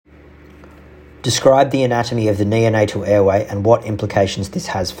Describe the anatomy of the neonatal airway and what implications this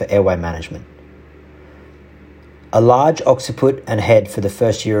has for airway management. A large occiput and head for the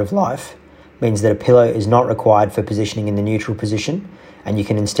first year of life means that a pillow is not required for positioning in the neutral position, and you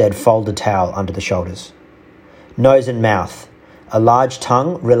can instead fold a towel under the shoulders. Nose and mouth. A large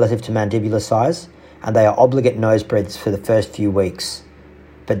tongue relative to mandibular size, and they are obligate nose breaths for the first few weeks,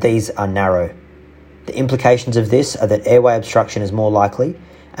 but these are narrow. The implications of this are that airway obstruction is more likely,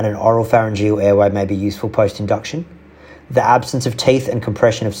 and an oropharyngeal airway may be useful post-induction. The absence of teeth and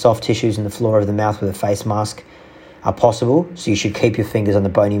compression of soft tissues in the floor of the mouth with a face mask are possible, so you should keep your fingers on the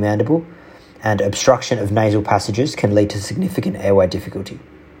bony mandible, and obstruction of nasal passages can lead to significant airway difficulty.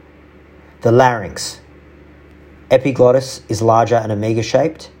 The larynx. Epiglottis is larger and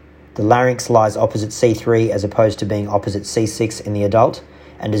omega-shaped. The larynx lies opposite C3 as opposed to being opposite C6 in the adult,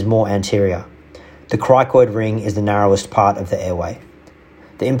 and is more anterior. The cricoid ring is the narrowest part of the airway.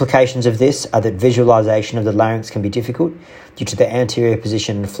 The implications of this are that visualization of the larynx can be difficult due to the anterior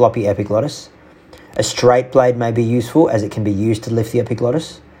position and floppy epiglottis. A straight blade may be useful as it can be used to lift the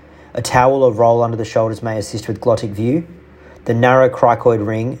epiglottis. A towel or roll under the shoulders may assist with glottic view. The narrow cricoid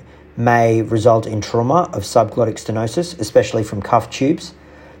ring may result in trauma of subglottic stenosis, especially from cuff tubes,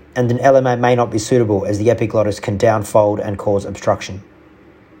 and an LMA may not be suitable as the epiglottis can downfold and cause obstruction.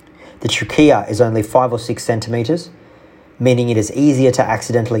 The trachea is only 5 or 6 centimetres, meaning it is easier to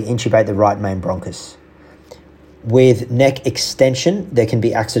accidentally intubate the right main bronchus. With neck extension, there can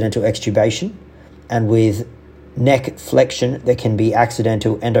be accidental extubation, and with neck flexion, there can be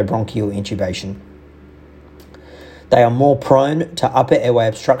accidental endobronchial intubation. They are more prone to upper airway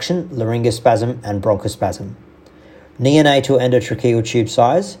obstruction, laryngospasm, and bronchospasm. Neonatal endotracheal tube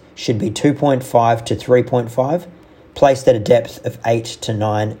size should be 2.5 to 3.5, placed at a depth of 8 to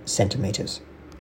 9 centimetres.